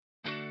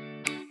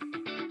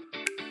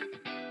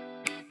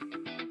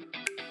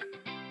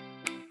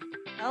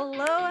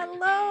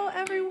Hello,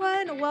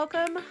 everyone.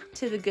 Welcome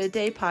to the Good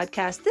Day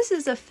Podcast. This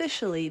is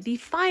officially the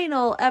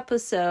final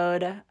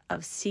episode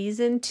of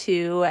season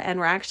 2, and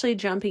we're actually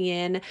jumping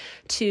in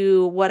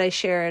to what I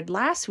shared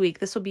last week.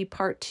 This will be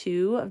part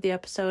 2 of the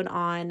episode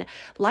on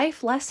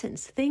life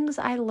lessons, things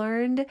I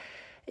learned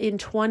in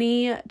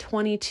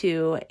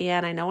 2022.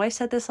 And I know I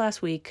said this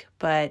last week,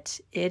 but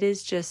it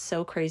is just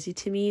so crazy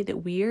to me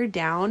that we are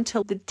down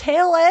to the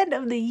tail end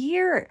of the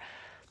year.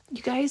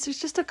 You guys, there's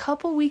just a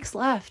couple weeks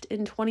left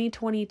in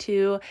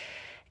 2022,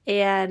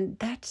 and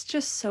that's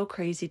just so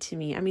crazy to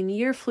me. I mean, the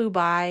year flew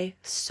by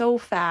so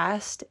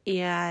fast,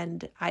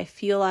 and I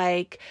feel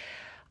like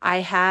I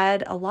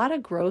had a lot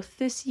of growth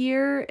this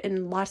year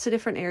in lots of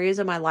different areas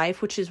of my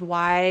life, which is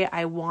why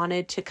I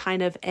wanted to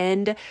kind of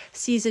end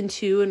season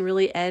 2 and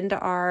really end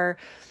our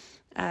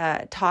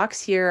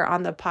talks here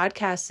on the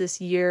podcast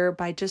this year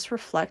by just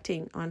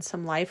reflecting on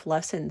some life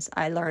lessons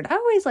I learned. I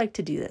always like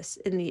to do this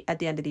at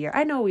the end of the year.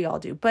 I know we all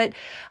do, but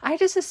I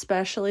just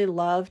especially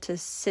love to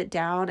sit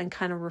down and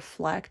kind of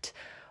reflect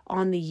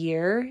on the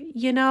year.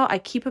 You know, I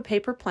keep a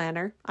paper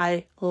planner.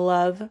 I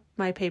love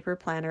my paper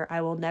planner.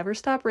 I will never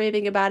stop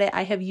raving about it.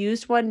 I have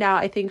used one now,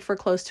 I think, for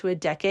close to a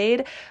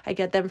decade. I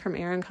get them from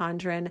Erin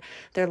Condren.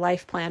 Their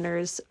life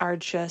planners are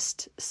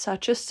just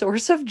such a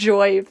source of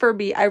joy for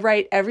me. I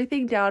write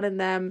everything down in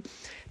them.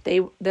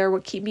 They're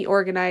what keep me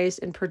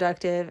organized and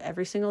productive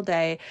every single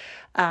day.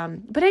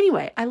 But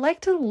anyway, I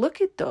like to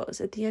look at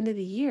those at the end of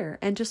the year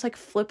and just like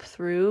flip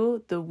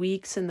through the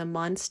weeks and the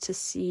months to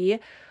see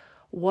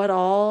what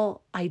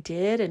all I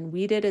did and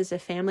we did as a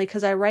family,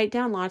 because I write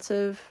down lots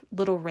of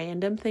little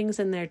random things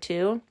in there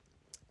too.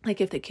 Like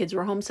if the kids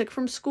were homesick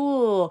from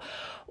school,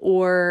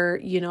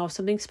 or, you know, if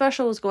something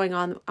special was going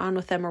on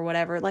with them or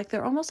whatever. Like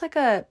they're almost like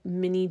a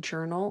mini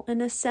journal in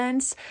a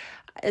sense.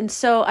 And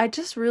so I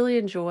just really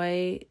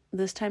enjoy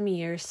this time of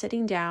year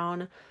sitting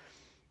down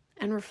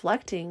and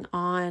reflecting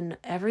on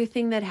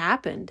everything that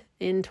happened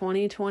in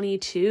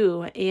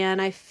 2022. And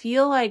I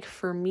feel like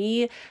for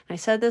me, and I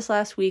said this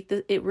last week,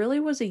 that it really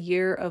was a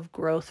year of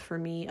growth for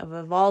me, of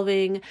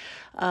evolving,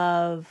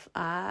 of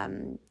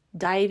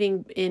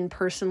diving in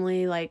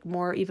personally, like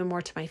even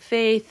more to my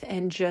faith,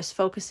 and just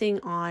focusing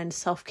on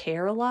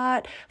self-care a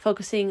lot,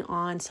 focusing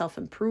on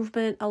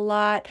self-improvement a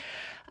lot.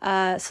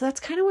 So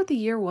that's kind of what the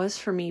year was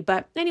for me.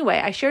 But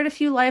anyway, I shared a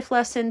few life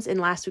lessons in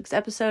last week's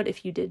episode.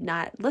 If you did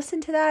not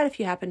listen to that, if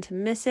you happen to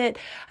miss it,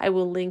 I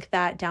will link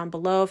that down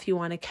below if you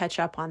want to catch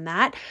up on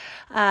that.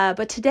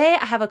 But today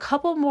I have a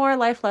couple more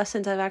life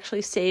lessons. I've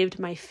actually saved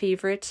my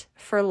favorite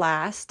for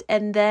last.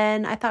 And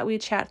then I thought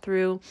we'd chat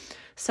through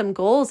some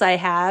goals I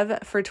have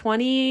for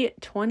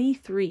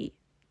 2023.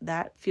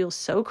 That feels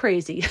so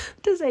crazy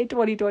to say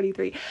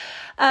 2023.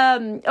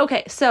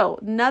 Okay, so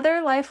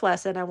another life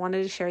lesson I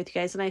wanted to share with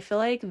you guys, and I feel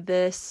like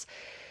this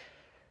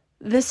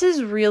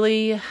is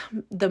really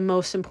the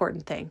most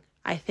important thing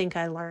I think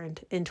I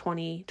learned in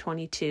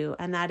 2022,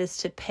 and that is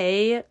to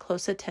pay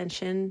close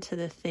attention to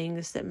the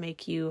things that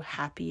make you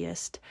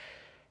happiest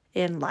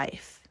in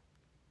life.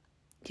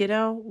 You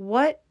know,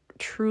 what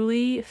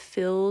truly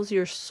fills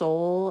your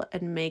soul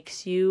and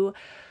makes you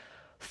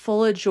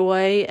full of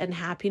joy and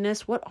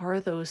happiness? What are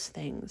those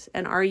things?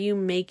 And are you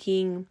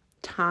making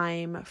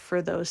time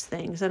for those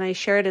things? And I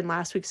shared in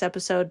last week's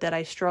episode that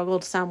I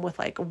struggled some with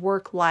like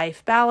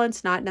work-life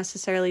balance, not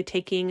necessarily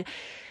taking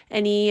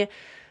any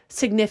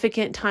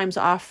significant times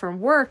off from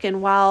work.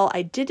 And while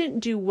I didn't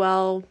do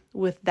well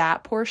with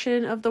that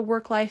portion of the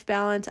work-life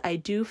balance, I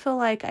do feel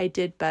like I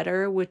did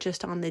better with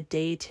just on the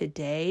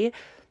day-to-day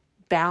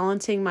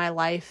balancing my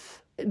life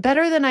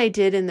better than I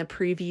did in the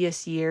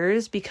previous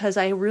years, because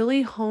I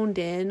really honed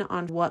in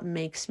on what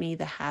makes me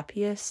the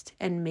happiest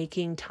and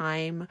making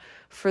time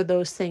for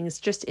those things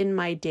just in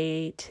my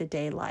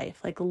day-to-day life,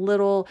 like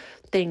little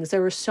things.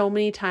 There were so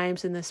many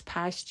times in this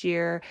past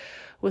year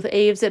with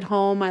Aves at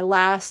home, my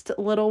last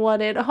little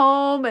one at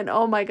home, and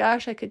oh my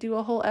gosh, I could do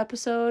a whole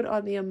episode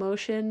on the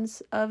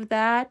emotions of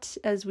that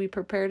as we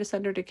prepare to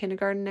send her to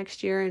kindergarten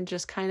next year. And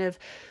just kind of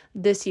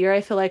this year,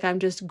 I feel like I'm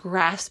just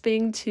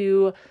grasping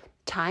to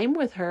time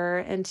with her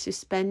and to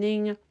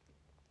spending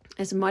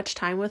as much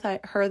time with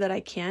her that I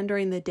can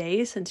during the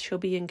day, since she'll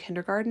be in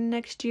kindergarten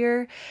next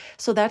year.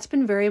 So that's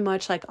been very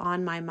much like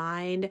on my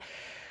mind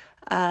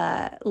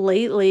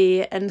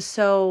lately. And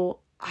so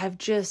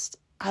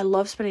I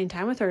love spending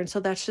time with her. And so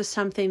that's just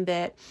something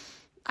that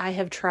I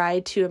have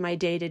tried to, in my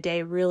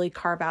day-to-day, really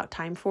carve out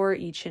time for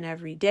each and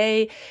every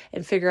day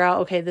and figure out,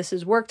 okay, this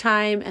is work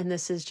time and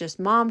this is just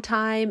mom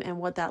time and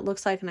what that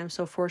looks like. And I'm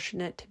so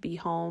fortunate to be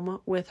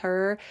home with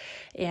her,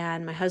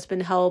 and my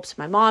husband helps,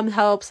 my mom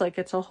helps. Like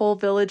it's a whole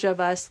village of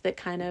us that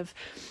kind of,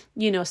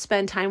 you know,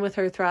 spend time with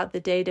her throughout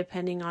the day,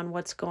 depending on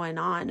what's going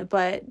on.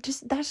 But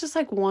that's just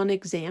like one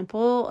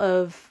example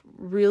of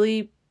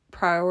really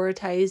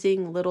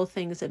prioritizing little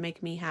things that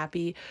make me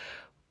happy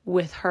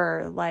with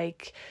her,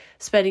 like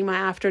spending my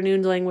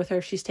afternoons laying with her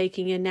if she's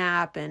taking a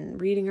nap,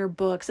 and reading her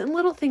books and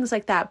little things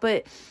like that.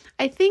 But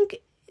I think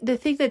the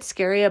thing that's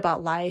scary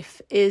about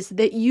life is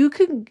that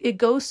it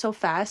goes so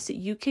fast that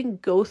you can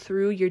go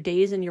through your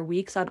days and your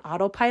weeks on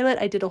autopilot.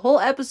 I did a whole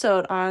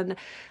episode on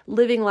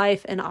living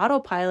life and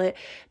autopilot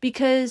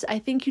because I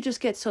think you just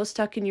get so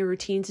stuck in your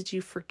routines that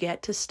you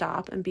forget to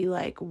stop and be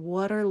like,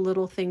 what are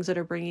little things that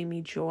are bringing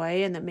me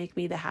joy and that make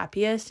me the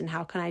happiest? And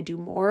how can I do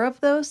more of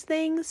those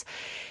things?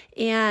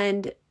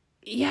 And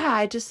yeah,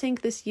 I just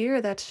think this year,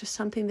 that's just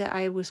something that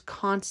I was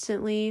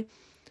constantly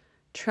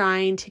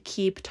trying to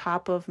keep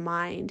top of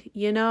mind,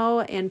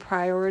 and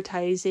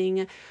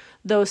prioritizing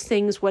those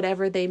things,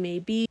 whatever they may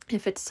be.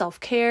 If it's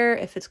self-care,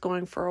 if it's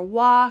going for a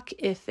walk,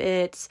 if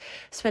it's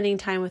spending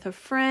time with a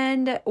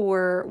friend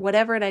or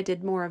whatever. And I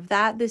did more of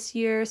that this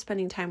year,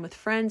 spending time with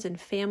friends and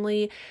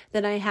family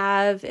than I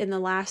have in the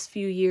last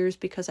few years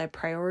because I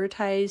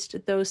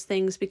prioritized those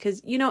things.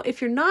 Because,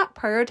 if you're not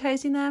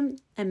prioritizing them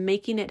and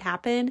making it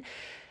happen,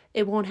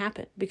 it won't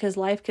happen because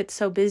life gets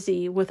so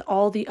busy with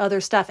all the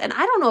other stuff. And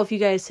I don't know if you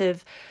guys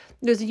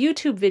there's a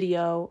YouTube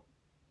video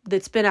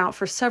that's been out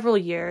for several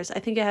years. I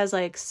think it has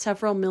like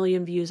several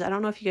million views. I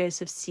don't know if you guys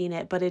have seen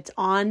it, but it's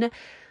on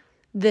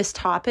this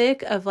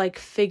topic of like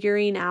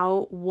figuring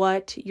out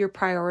what your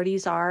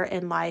priorities are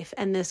in life.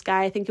 And this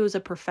guy, I think it was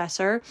a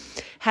professor,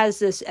 has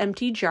this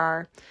empty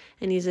jar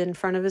and he's in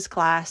front of his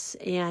class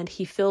and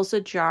he fills a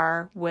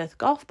jar with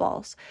golf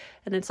balls.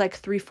 And it's like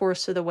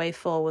 3/4 of the way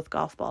full with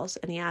golf balls.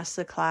 And he asks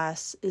the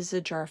class, is the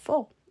jar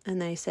full?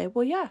 And they say,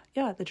 well, yeah,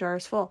 the jar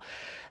is full.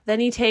 Then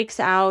he takes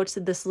out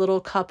this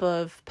little cup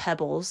of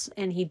pebbles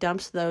and he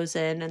dumps those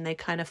in and they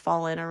kind of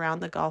fall in around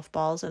the golf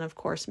balls and of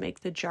course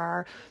make the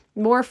jar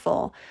more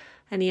full.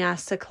 And he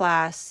asks the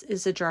class,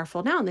 is the jar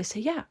full now? And they say,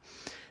 yeah.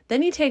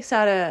 Then he takes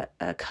out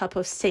a cup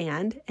of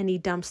sand and he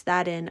dumps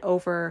that in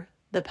over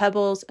the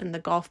pebbles and the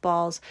golf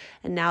balls.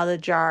 And now the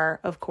jar,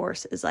 of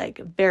course, is like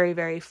very,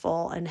 very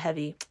full and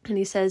heavy. And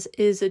he says,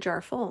 is the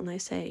jar full? And they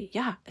say,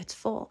 yeah, it's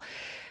full.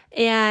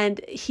 And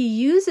he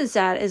uses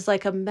that as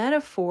like a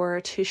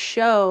metaphor to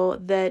show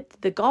that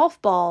the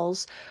golf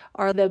balls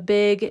are the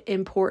big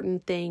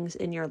important things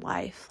in your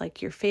life,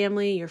 like your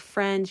family, your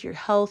friends, your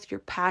health,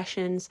 your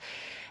passions.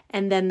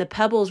 And then the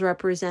pebbles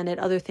represented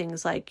other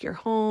things like your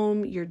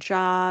home, your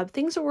job,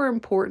 things that were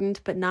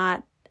important, but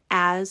not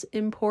as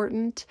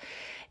important.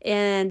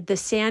 And the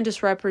sand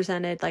just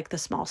represented like the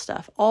small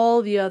stuff,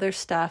 all the other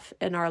stuff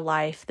in our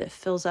life that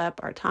fills up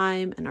our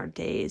time and our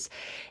days.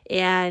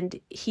 And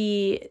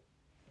he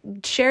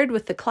shared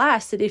with the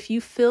class that if you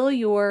fill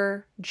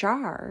your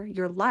jar,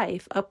 your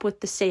life up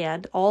with the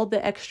sand, all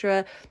the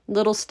extra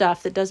little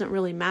stuff that doesn't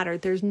really matter,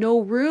 there's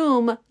no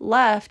room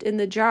left in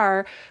the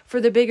jar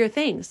for the bigger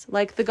things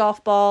like the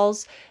golf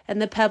balls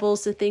and the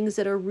pebbles, the things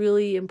that are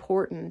really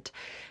important.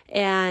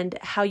 And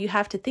how you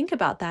have to think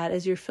about that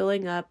as you're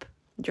filling up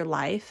your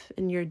life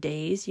and your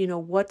days,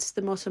 what's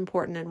the most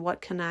important and what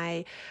can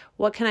I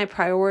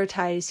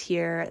prioritize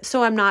here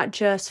so I'm not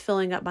just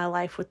filling up my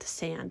life with the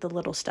sand, the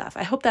little stuff.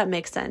 I hope that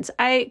makes sense.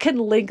 I can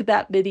link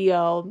that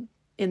video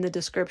in the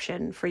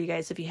description for you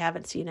guys if you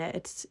haven't seen it.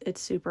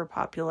 It's super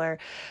popular,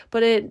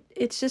 but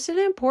it's just an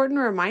important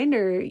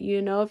reminder,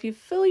 if you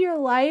fill your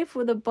life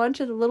with a bunch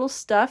of the little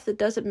stuff that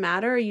doesn't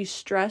matter, or you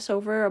stress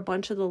over a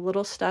bunch of the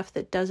little stuff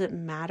that doesn't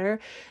matter,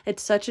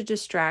 it's such a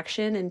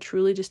distraction and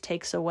truly just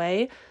takes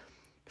away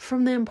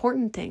from the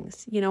important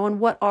things, and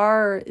what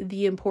are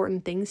the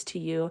important things to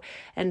you,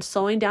 and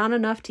slowing down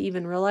enough to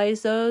even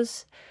realize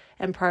those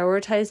and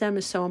prioritize them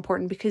is so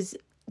important. Because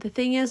the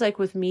thing is, like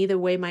with me, the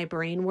way my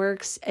brain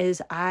works is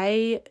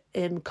I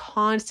am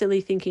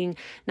constantly thinking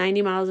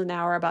 90 miles an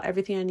hour about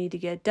everything I need to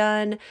get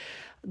done,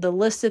 the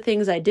list of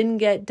things I didn't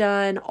get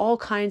done, all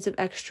kinds of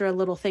extra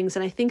little things.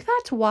 And I think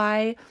that's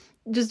why,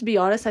 just to be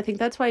honest, I think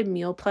that's why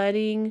meal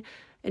planning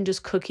and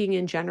just cooking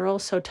in general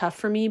is so tough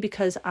for me,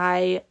 because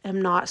I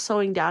am not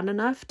slowing down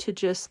enough to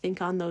just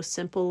think on those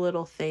simple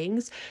little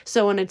things.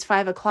 So when it's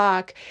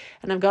 5:00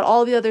 and I've got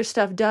all the other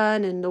stuff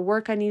done and the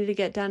work I needed to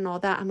get done and all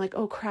that, I'm like,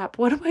 oh crap,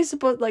 what am I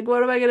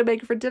going to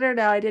make for dinner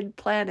now? I didn't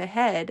plan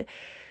ahead,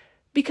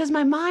 because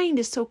my mind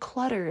is so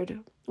cluttered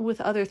with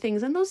other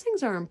things. And those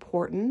things are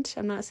important.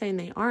 I'm not saying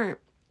they aren't,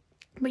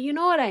 but you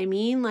know what I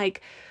mean?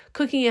 Like,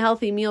 cooking a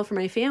healthy meal for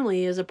my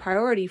family is a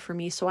priority for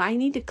me. So I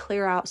need to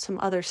clear out some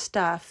other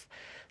stuff,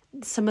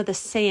 some of the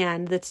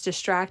sand that's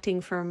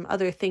distracting from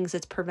other things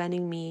that's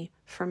preventing me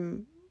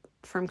from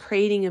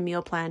creating a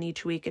meal plan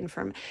each week and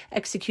from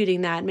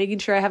executing that, making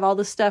sure I have all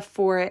the stuff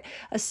for it.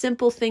 A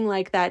simple thing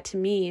like that to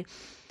me,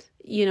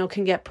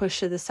 can get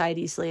pushed to the side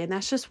easily. And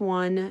that's just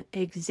one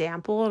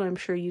example. And I'm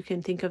sure you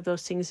can think of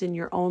those things in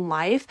your own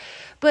life.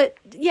 But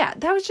yeah,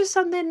 that was just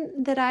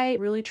something that I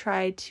really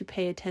tried to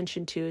pay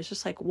attention to. It's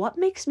just like, what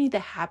makes me the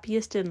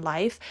happiest in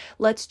life?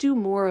 Let's do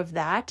more of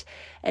that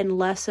and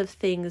less of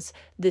things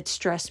that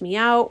stress me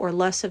out, or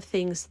less of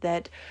things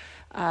that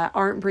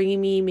aren't bringing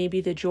me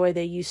maybe the joy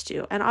they used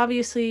to. And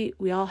obviously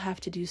we all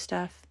have to do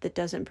stuff that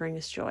doesn't bring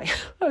us joy.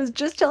 I was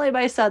just telling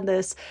my son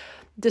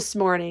this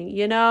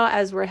morning,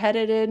 as we're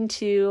headed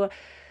into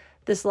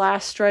this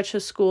last stretch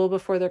of school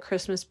before the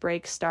Christmas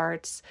break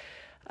starts.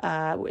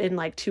 in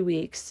like 2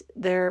 weeks.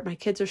 My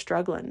kids are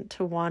struggling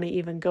to want to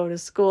even go to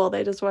school.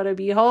 They just want to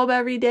be home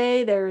every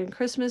day. They're in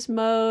Christmas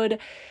mode.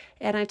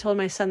 And I told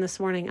my son this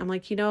morning, I'm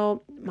like,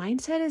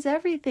 mindset is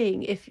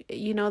everything. If,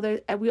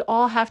 we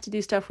all have to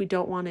do stuff we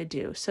don't want to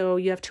do. So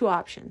you have two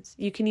options.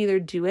 You can either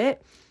do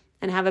it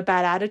and have a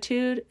bad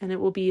attitude and it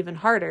will be even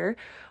harder,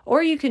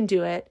 or you can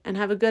do it and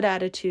have a good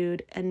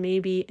attitude and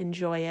maybe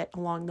enjoy it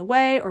along the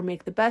way or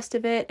make the best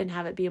of it and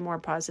have it be a more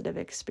positive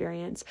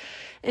experience.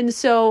 And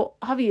so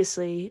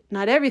obviously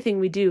not everything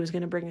we do is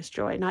going to bring us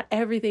joy. Not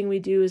everything we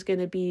do is going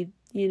to be,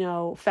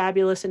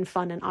 fabulous and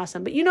fun and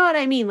awesome. But you know what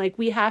I mean? Like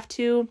we have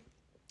to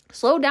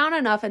slow down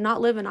enough and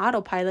not live in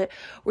autopilot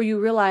where you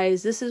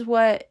realize this is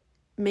what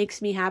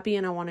makes me happy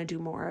and I want to do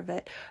more of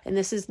it. And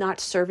this is not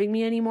serving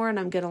me anymore and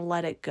I'm going to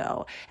let it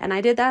go. And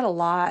I did that a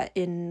lot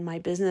in my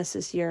business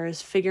this year,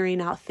 is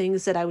figuring out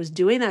things that I was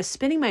doing that I was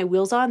spinning my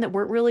wheels on that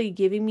weren't really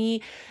giving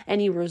me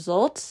any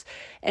results,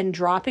 and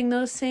dropping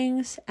those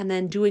things and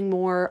then doing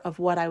more of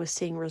what I was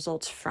seeing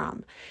results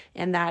from.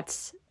 And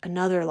that's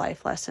another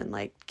life lesson,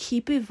 like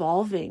keep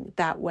evolving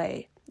that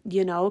way.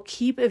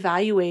 Keep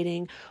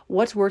evaluating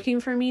what's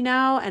working for me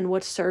now and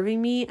what's serving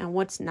me and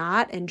what's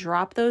not, and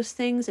drop those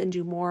things and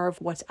do more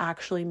of what's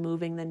actually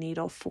moving the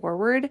needle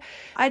forward.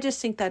 I just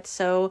think that's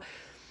so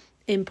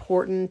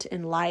important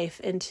in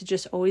life, and to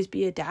just always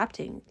be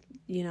adapting.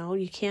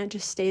 You can't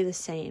just stay the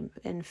same,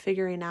 and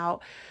figuring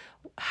out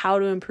how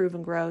to improve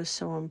and grow is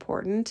so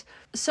important.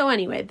 So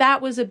anyway,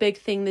 that was a big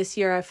thing this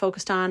year I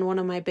focused on. One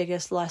of my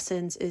biggest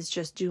lessons is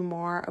just do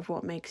more of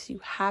what makes you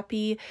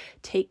happy,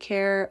 take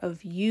care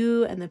of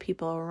you and the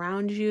people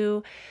around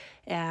you,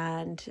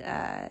 and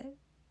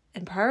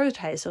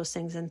prioritize those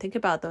things and think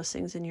about those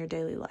things in your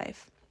daily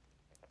life.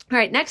 All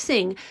right, next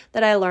thing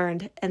that I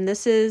learned, and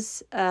this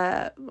is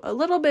a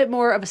little bit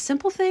more of a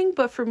simple thing,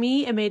 but for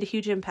me, it made a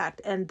huge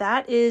impact. And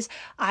that is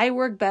I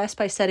work best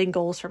by setting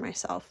goals for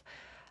myself.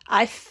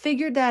 I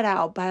figured that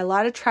out by a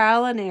lot of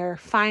trial and error,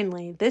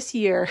 finally, this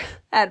year,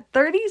 at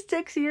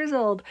 36 years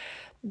old,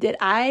 that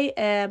I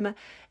am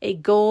a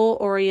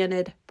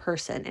goal-oriented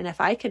person. And if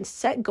I can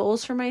set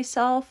goals for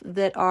myself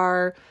that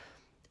are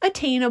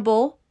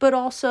attainable, but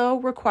also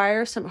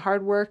require some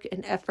hard work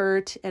and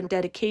effort and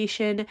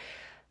dedication,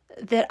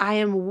 that I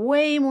am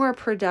way more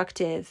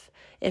productive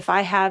if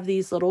I have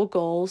these little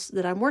goals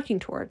that I'm working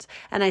towards.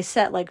 And I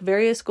set like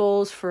various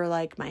goals for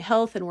like my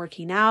health and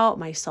working out,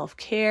 my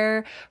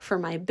self-care, for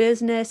my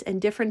business,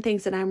 and different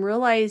things. And I'm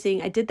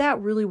realizing I did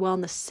that really well in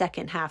the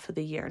second half of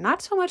the year.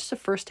 Not so much the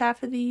first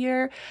half of the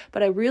year,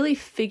 but I really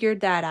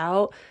figured that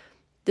out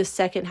the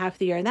second half of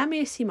the year. And that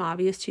may seem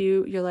obvious to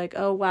you. You're like,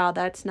 oh, wow,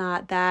 that's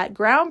not that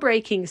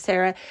groundbreaking,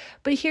 Sarah.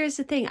 But here's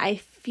the thing. I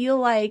feel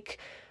like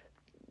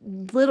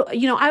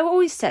I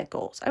always set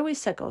goals.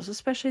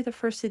 Especially the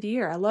first of the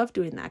year. I love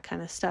doing that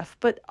kind of stuff.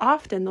 But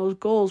often those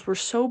goals were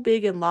so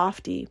big and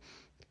lofty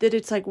that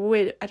it's like,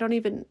 wait, I don't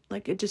even,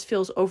 like, it just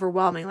feels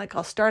overwhelming. Like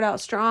I'll start out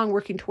strong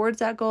working towards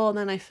that goal and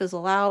then I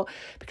fizzle out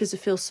because it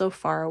feels so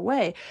far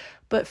away.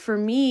 But for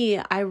me,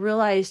 I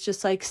realized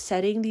just like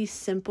setting these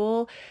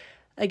simple,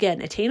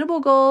 again, attainable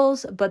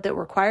goals, but that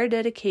require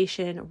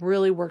dedication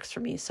really works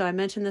for me. So I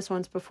mentioned this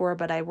once before,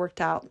 but I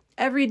worked out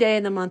every day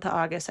in the month of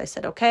August. I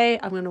said, okay,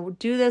 I'm going to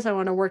do this. I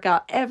want to work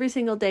out every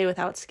single day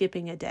without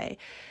skipping a day.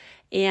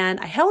 And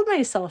I held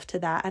myself to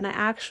that, and I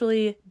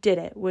actually did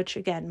it, which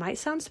again might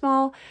sound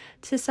small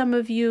to some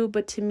of you,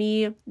 but to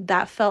me,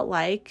 that felt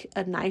like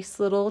a nice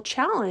little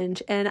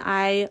challenge, and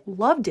I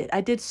loved it. I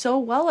did so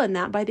well in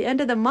that. By the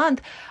end of the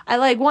month,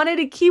 I wanted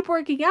to keep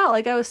working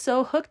out. I was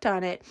so hooked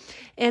on it.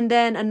 And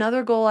then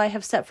another goal I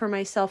have set for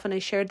myself, and I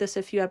shared this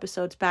a few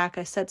episodes back,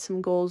 I set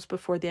some goals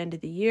before the end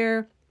of the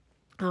year.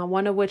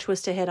 One of which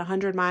was to hit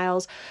 100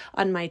 miles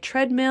on my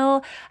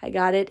treadmill. I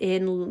got it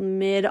in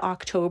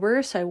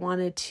mid-October, so I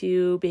wanted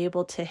to be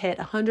able to hit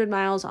 100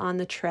 miles on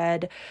the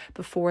tread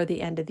before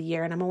the end of the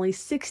year. And I'm only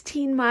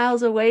 16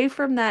 miles away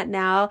from that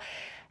now.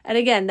 And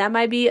again, that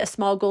might be a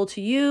small goal to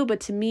you, but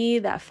to me,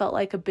 that felt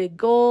like a big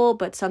goal,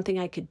 but something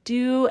I could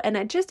do. And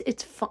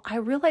it's fun. I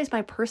realize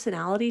my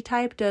personality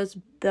type does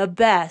the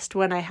best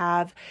when I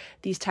have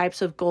these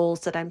types of goals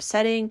that I'm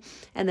setting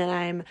and that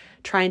I'm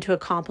trying to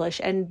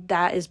accomplish. And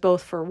that is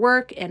both for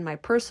work and my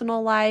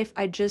personal life.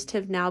 I just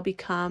have now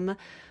become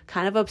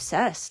kind of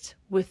obsessed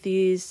with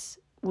these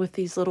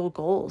little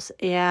goals.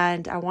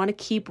 And I want to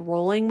keep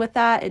rolling with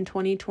that in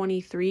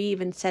 2023,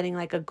 even setting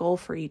like a goal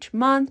for each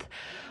month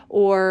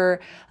or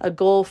a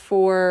goal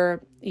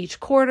for each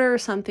quarter or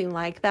something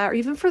like that, or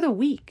even for the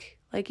week.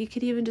 Like it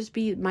could even just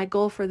be my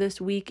goal for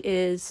this week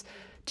is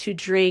to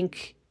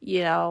drink,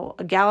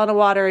 a gallon of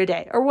water a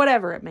day or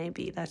whatever it may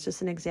be. That's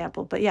just an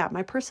example. But yeah,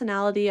 my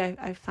personality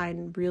I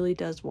find really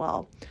does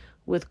well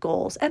with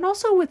goals and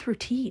also with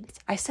routines.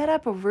 I set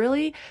up a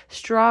really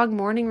strong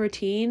morning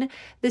routine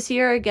this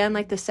year. Again,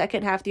 like the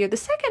second half of the year. The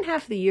second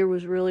half of the year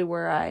was really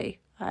where I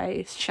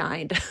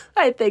shined.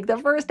 I think the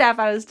first half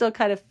I was still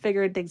kind of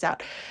figuring things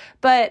out.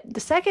 But the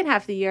second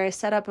half of the year, I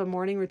set up a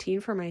morning routine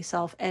for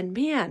myself. And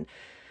man,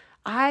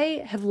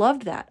 I have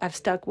loved that. I've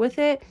stuck with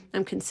it.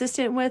 I'm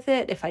consistent with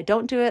it. If I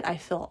don't do it, I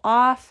feel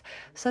off.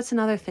 So that's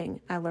another thing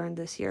I learned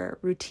this year.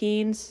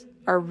 Routines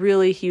are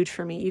really huge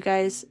for me. You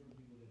guys,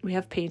 we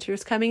have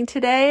painters coming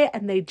today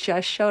and they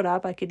just showed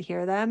up. I could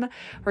hear them.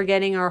 We're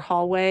getting our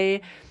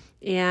hallway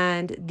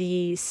and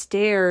the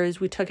stairs.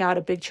 We took out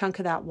a big chunk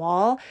of that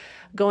wall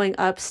going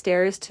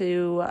upstairs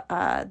to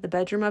the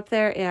bedroom up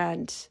there.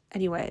 And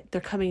anyway, they're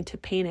coming to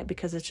paint it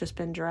because it's just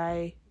been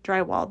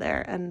drywall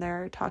there, and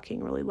they're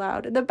talking really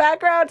loud in the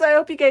background. So I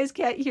hope you guys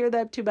can't hear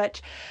them too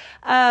much.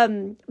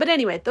 But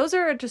anyway, those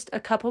are just a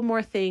couple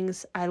more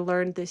things I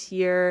learned this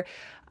year.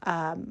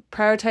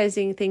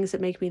 Prioritizing things that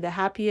make me the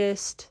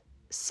happiest,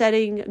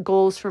 setting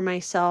goals for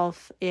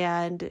myself,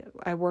 and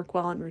I work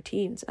well in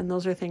routines. And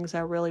those are things I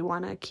really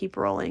want to keep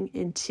rolling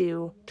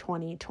into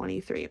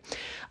 2023.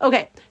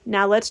 Okay,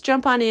 now let's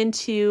jump on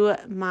into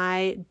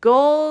my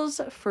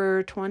goals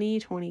for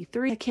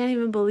 2023. I can't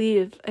even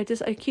believe, I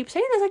keep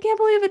saying this. I can't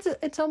believe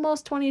it's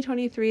almost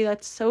 2023.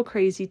 That's so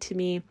crazy to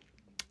me.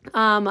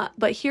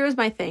 But here's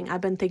my thing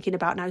I've been thinking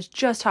about, and I was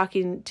just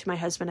talking to my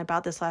husband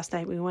about this last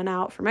night. We went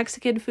out for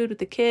Mexican food with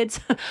the kids,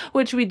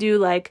 which we do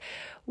like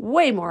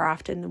way more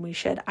often than we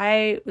should.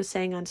 I was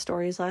saying on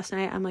stories last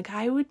night, I'm like,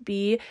 I would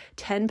be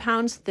 10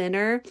 pounds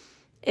thinner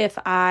if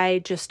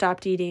I just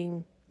stopped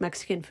eating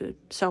Mexican food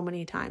so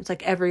many times,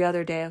 like every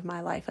other day of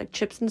my life, like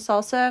chips and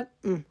salsa.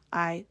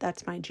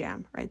 That's my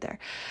jam right there.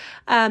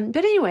 But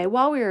anyway,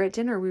 while we were at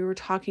dinner, we were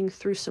talking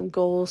through some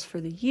goals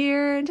for the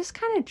year and just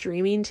kind of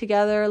dreaming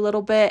together a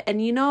little bit. And,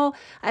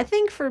 I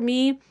think for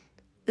me,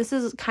 this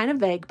is kind of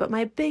vague, but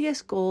my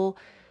biggest goal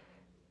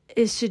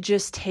is to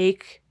just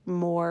take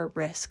more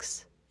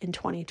risks in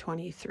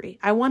 2023.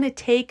 I want to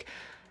take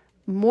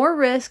more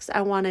risks.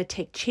 I want to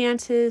take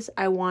chances.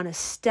 I want to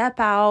step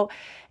out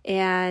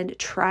and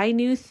try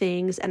new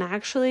things. And I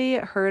actually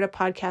heard a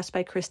podcast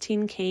by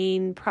Christine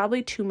Kane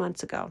probably 2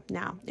 months ago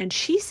now. And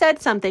she said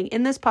something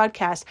in this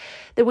podcast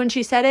that when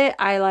she said it,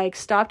 I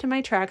stopped in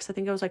my tracks. I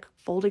think I was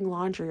folding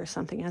laundry or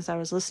something as I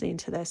was listening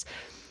to this.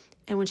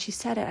 And when she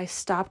said it, I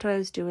stopped what I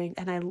was doing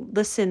and I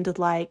listened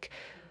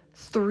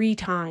 3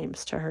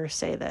 times to her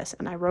say this,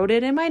 and I wrote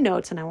it in my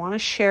notes, and I want to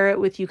share it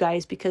with you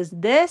guys because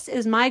this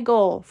is my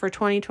goal for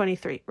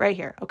 2023 right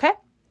here. Okay.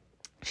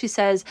 She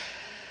says,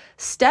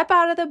 step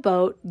out of the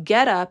boat,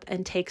 get up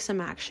and take some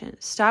action.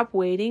 Stop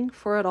waiting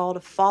for it all to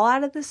fall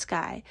out of the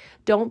sky.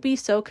 Don't be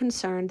so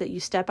concerned that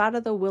you step out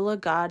of the will of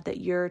God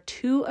that you're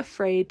too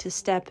afraid to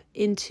step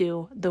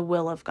into the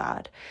will of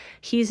God.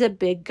 He's a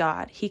big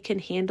God. He can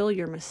handle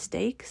your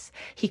mistakes.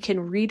 He can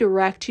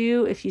redirect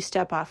you if you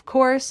step off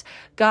course.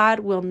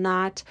 God will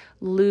not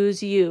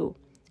lose you.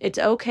 It's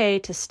okay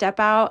to step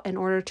out in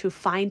order to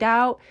find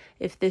out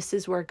if this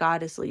is where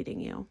God is leading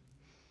you.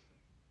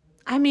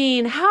 I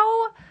mean,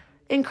 how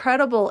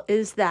incredible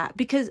is that?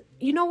 Because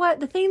you know what?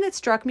 The thing that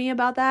struck me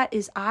about that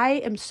is I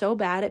am so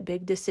bad at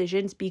big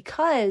decisions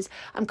because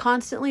I'm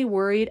constantly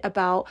worried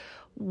about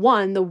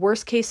one, the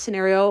worst case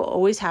scenario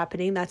always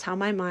happening. That's how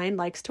my mind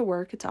likes to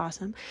work. It's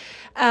awesome.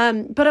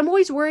 But I'm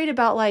always worried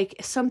about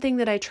something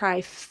that I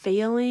try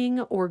failing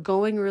or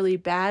going really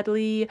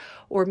badly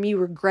or me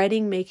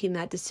regretting making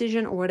that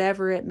decision or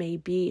whatever it may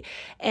be.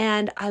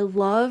 And I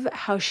love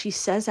how she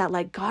says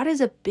that God is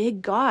a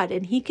big God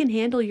and he can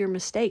handle your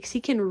mistakes.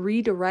 He can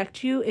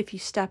redirect you if you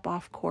step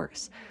off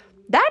course.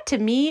 That to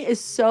me is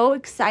so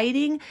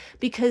exciting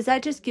because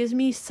that just gives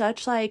me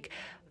such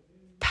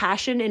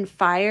passion and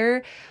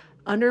fire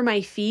under my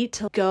feet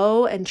to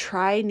go and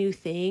try new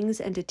things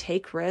and to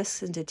take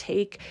risks and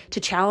to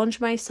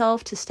challenge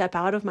myself to step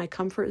out of my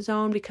comfort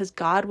zone because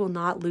God will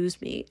not lose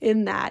me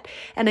in that.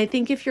 And I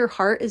think if your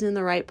heart is in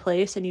the right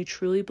place and you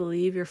truly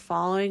believe you're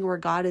following where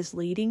God is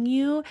leading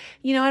you,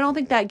 I don't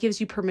think that gives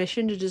you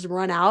permission to just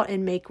run out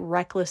and make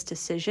reckless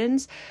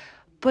decisions.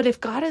 But if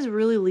God is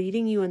really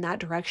leading you in that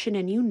direction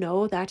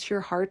and that's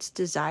your heart's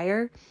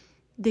desire,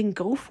 then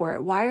go for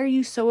it. Why are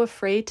you so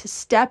afraid to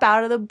step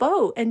out of the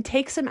boat and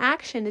take some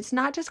action? It's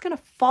not just going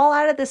to fall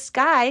out of the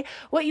sky.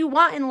 What you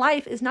want in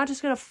life is not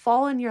just going to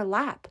fall in your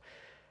lap.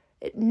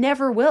 It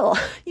never will.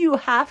 You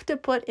have to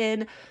put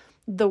in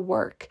the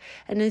work.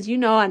 And as you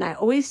know, and I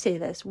always say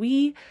this,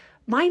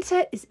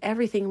 mindset is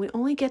everything. We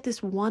only get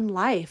this one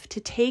life to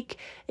take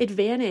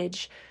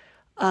advantage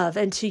of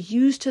and to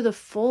use to the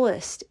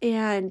fullest.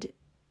 And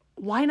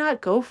why not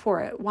go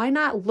for it? Why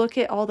not look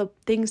at all the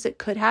things that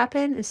could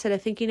happen instead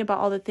of thinking about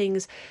all the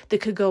things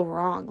that could go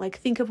wrong?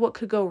 Think of what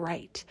could go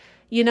right,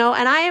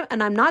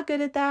 and I'm not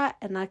good at that.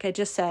 And like I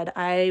just said,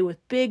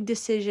 with big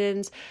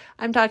decisions,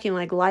 I'm talking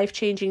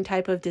life-changing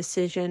type of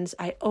decisions.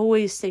 I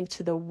always think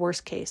to the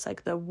worst case,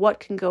 the what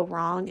can go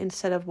wrong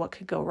instead of what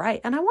could go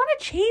right. And I want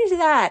to change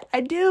that.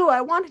 I do.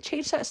 I want to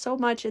change that so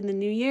much in the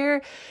new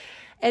year.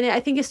 And I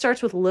think it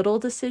starts with little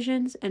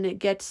decisions and it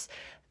gets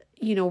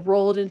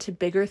rolled into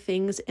bigger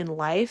things in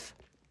life.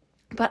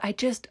 But I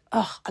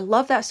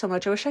love that so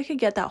much. I wish I could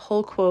get that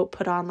whole quote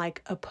put on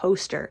a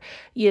poster,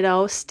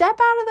 step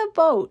out of the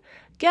boat,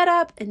 get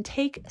up and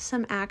take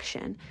some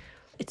action.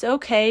 It's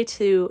okay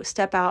to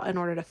step out in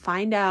order to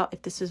find out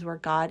if this is where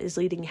God is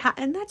leading.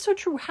 And that's so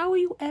true. How will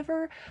you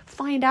ever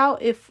find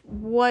out if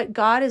what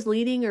God is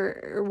leading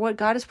or what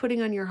God is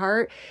putting on your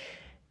heart,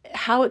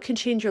 how it can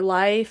change your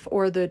life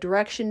or the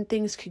direction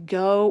things could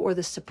go or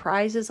the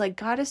surprises? Like,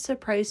 God has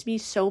surprised me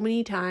so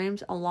many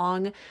times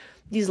along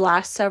these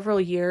last several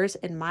years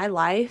in my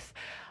life.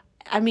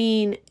 I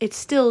mean, it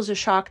still is a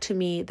shock to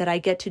me that I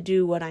get to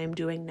do what I'm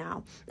doing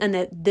now and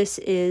that this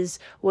is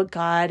what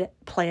God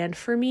planned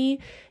for me,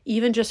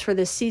 even just for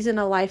this season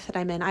of life that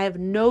I'm in. I have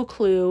no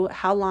clue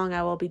how long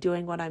I will be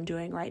doing what I'm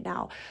doing right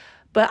now.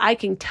 But I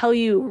can tell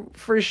you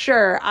for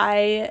sure,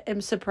 I am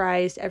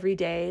surprised every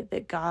day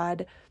that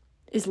God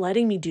is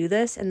letting me do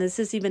this. And this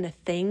is even a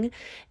thing.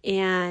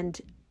 And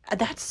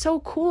that's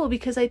so cool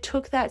because I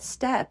took that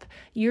step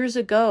years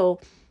ago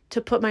to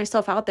put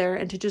myself out there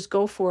and to just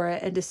go for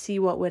it and to see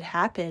what would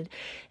happen.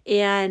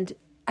 And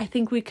I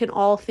think we can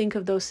all think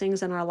of those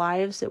things in our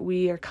lives that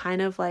we are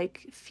kind of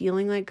like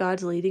feeling like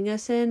God's leading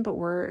us in, but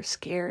we're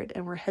scared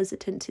and we're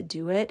hesitant to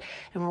do it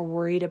and we're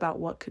worried about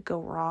what could go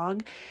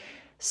wrong.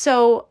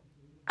 So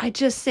I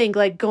just think,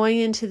 like, going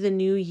into the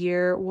new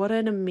year, what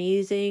an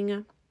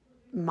amazing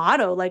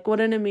motto, like what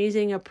an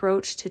amazing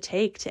approach to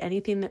take to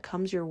anything that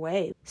comes your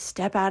way.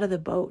 Step out of the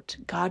boat.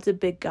 God's a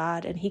big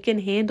God and he can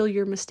handle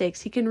your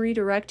mistakes. He can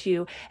redirect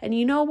you. And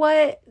you know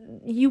what?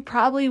 We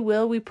probably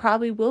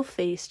will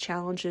face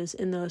challenges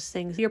in those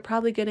things. You're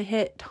probably going to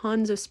hit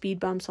tons of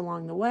speed bumps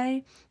along the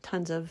way,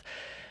 tons of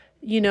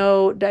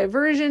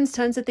diversions,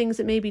 tons of things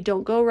that maybe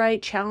don't go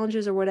right,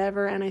 challenges or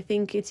whatever. And I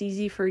think it's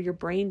easy for your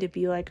brain to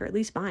be like, or at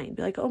least mine,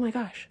 be like, oh my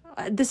gosh,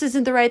 this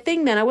isn't the right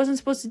thing then. I wasn't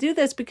supposed to do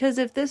this because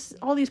if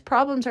all these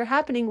problems are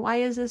happening, why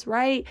is this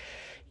right?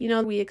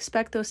 We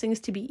expect those things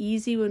to be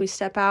easy when we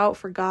step out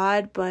for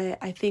God, but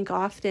I think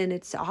often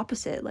it's the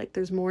opposite. Like,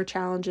 there's more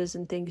challenges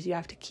and things you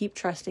have to keep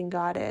trusting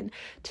God in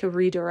to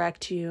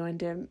redirect you and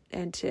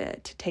to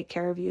take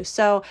care of you.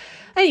 So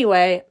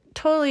anyway,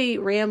 totally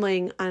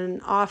rambling on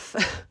off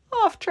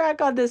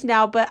track on this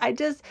now, but I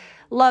just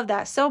love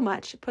that so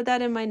much. Put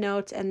that in my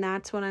notes, and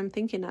that's what I'm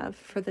thinking of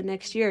for the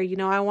next year.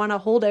 I want to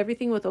hold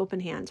everything with open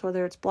hands,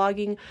 whether it's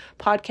blogging,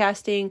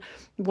 podcasting,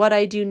 what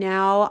I do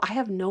now. I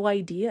have no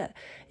idea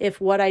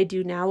if what I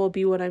do now will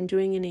be what I'm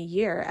doing in a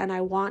year, and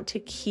I want to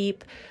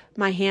keep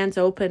my hands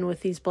open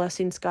with these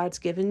blessings God's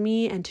given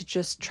me and to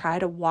just try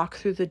to walk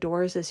through the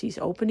doors as he's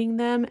opening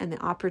them and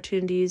the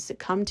opportunities that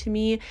come to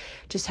me.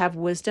 Just have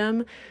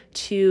wisdom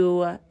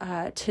to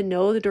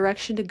know the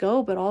direction to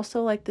go, but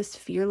also like this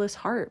fearless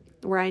heart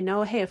where I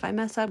know, hey, if I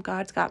mess up,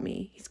 God's got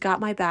me. He's got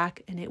my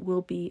back and it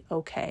will be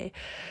okay.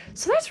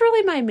 So that's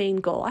really my main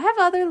goal. I have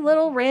other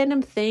little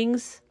random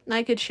things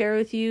I could share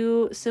with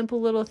you,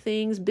 simple little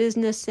things,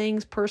 business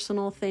things,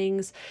 personal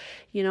things.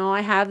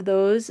 I have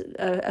those,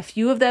 a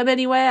few of them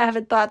anyway. I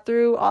haven't thought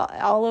through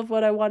all of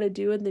what I want to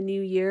do in the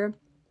new year.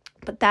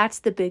 But that's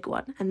the big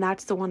one. And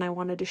that's the one I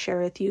wanted to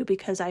share with you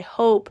because I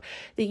hope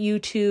that you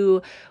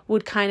too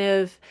would kind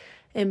of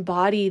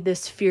embody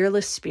this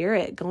fearless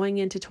spirit going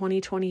into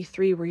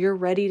 2023 where you're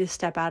ready to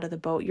step out of the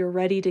boat. You're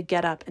ready to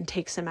get up and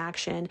take some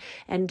action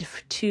and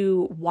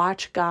to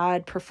watch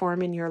God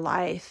perform in your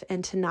life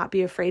and to not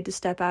be afraid to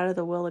step out of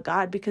the will of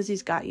God because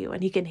he's got you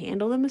and he can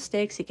handle the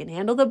mistakes. He can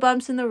handle the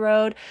bumps in the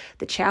road,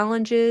 the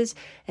challenges,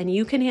 and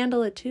you can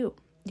handle it too.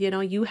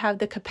 You have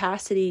the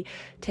capacity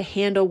to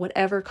handle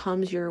whatever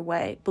comes your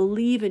way.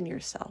 Believe in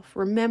yourself.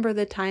 Remember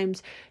the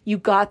times you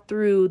got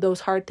through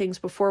those hard things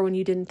before when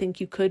you didn't think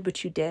you could,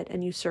 but you did,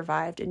 and you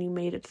survived and you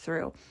made it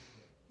through.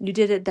 You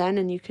did it then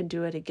and you can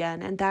do it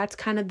again. And that's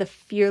kind of the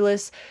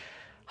fearless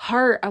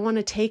heart I want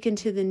to take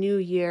into the new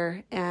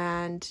year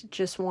and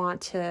just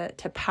want to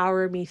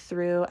power me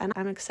through. And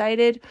I'm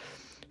excited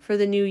for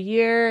the new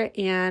year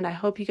and I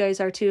hope you guys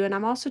are too. And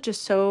I'm also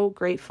just so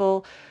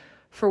grateful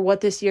for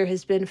what this year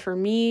has been for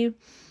me,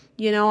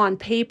 on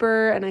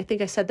paper. And I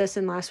think I said this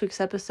in last week's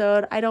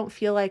episode, I don't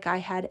feel like I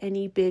had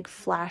any big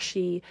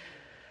flashy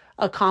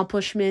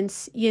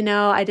accomplishments.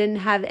 I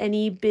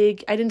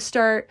didn't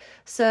start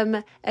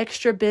some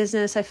extra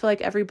business. I feel like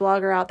every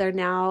blogger out there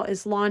now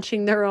is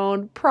launching their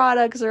own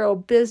products, their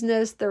own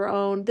business, their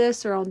own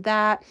this, their own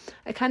that.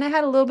 I kind of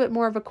had a little bit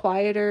more of a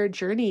quieter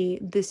journey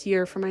this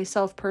year for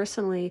myself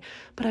personally,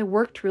 but I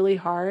worked really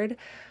hard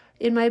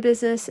in my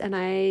business and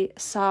I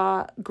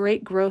saw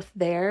great growth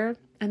there.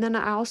 And then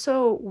I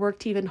also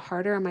worked even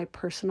harder on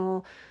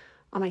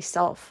my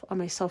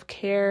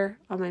self-care,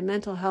 on my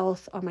mental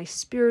health, on my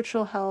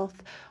spiritual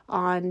health,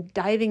 on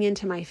diving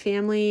into my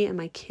family and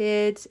my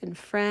kids and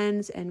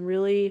friends and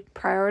really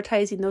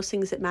prioritizing those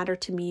things that matter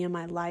to me in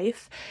my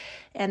life.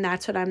 And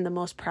that's what I'm the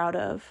most proud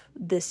of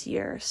this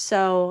year.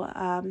 So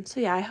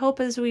yeah, I hope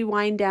as we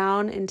wind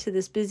down into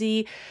this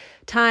busy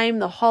time,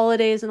 the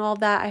holidays and all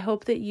that, I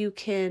hope that you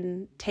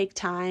can take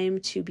time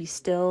to be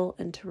still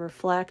and to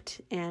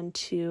reflect and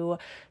to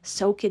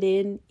soak it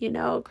in.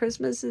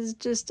 Christmas is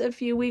just a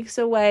few weeks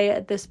away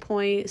at this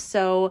point.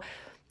 So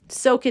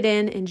soak it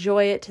in,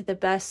 enjoy it to the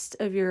best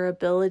of your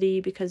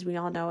ability because we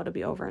all know it'll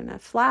be over in a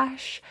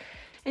flash.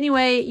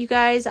 Anyway, you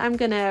guys, I'm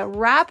going to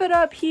wrap it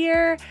up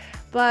here.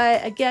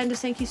 But again,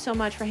 just thank you so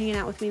much for hanging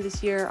out with me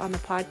this year on the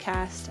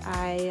podcast.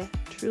 I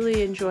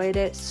truly enjoyed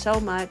it so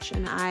much,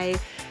 and I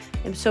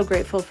am so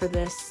grateful for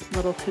this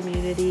little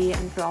community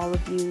and for all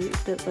of you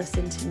that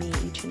listen to me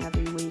each and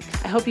every week.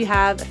 I hope you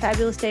have a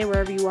fabulous day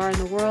wherever you are in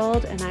the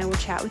world, and I will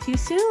chat with you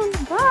soon.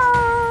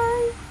 Bye!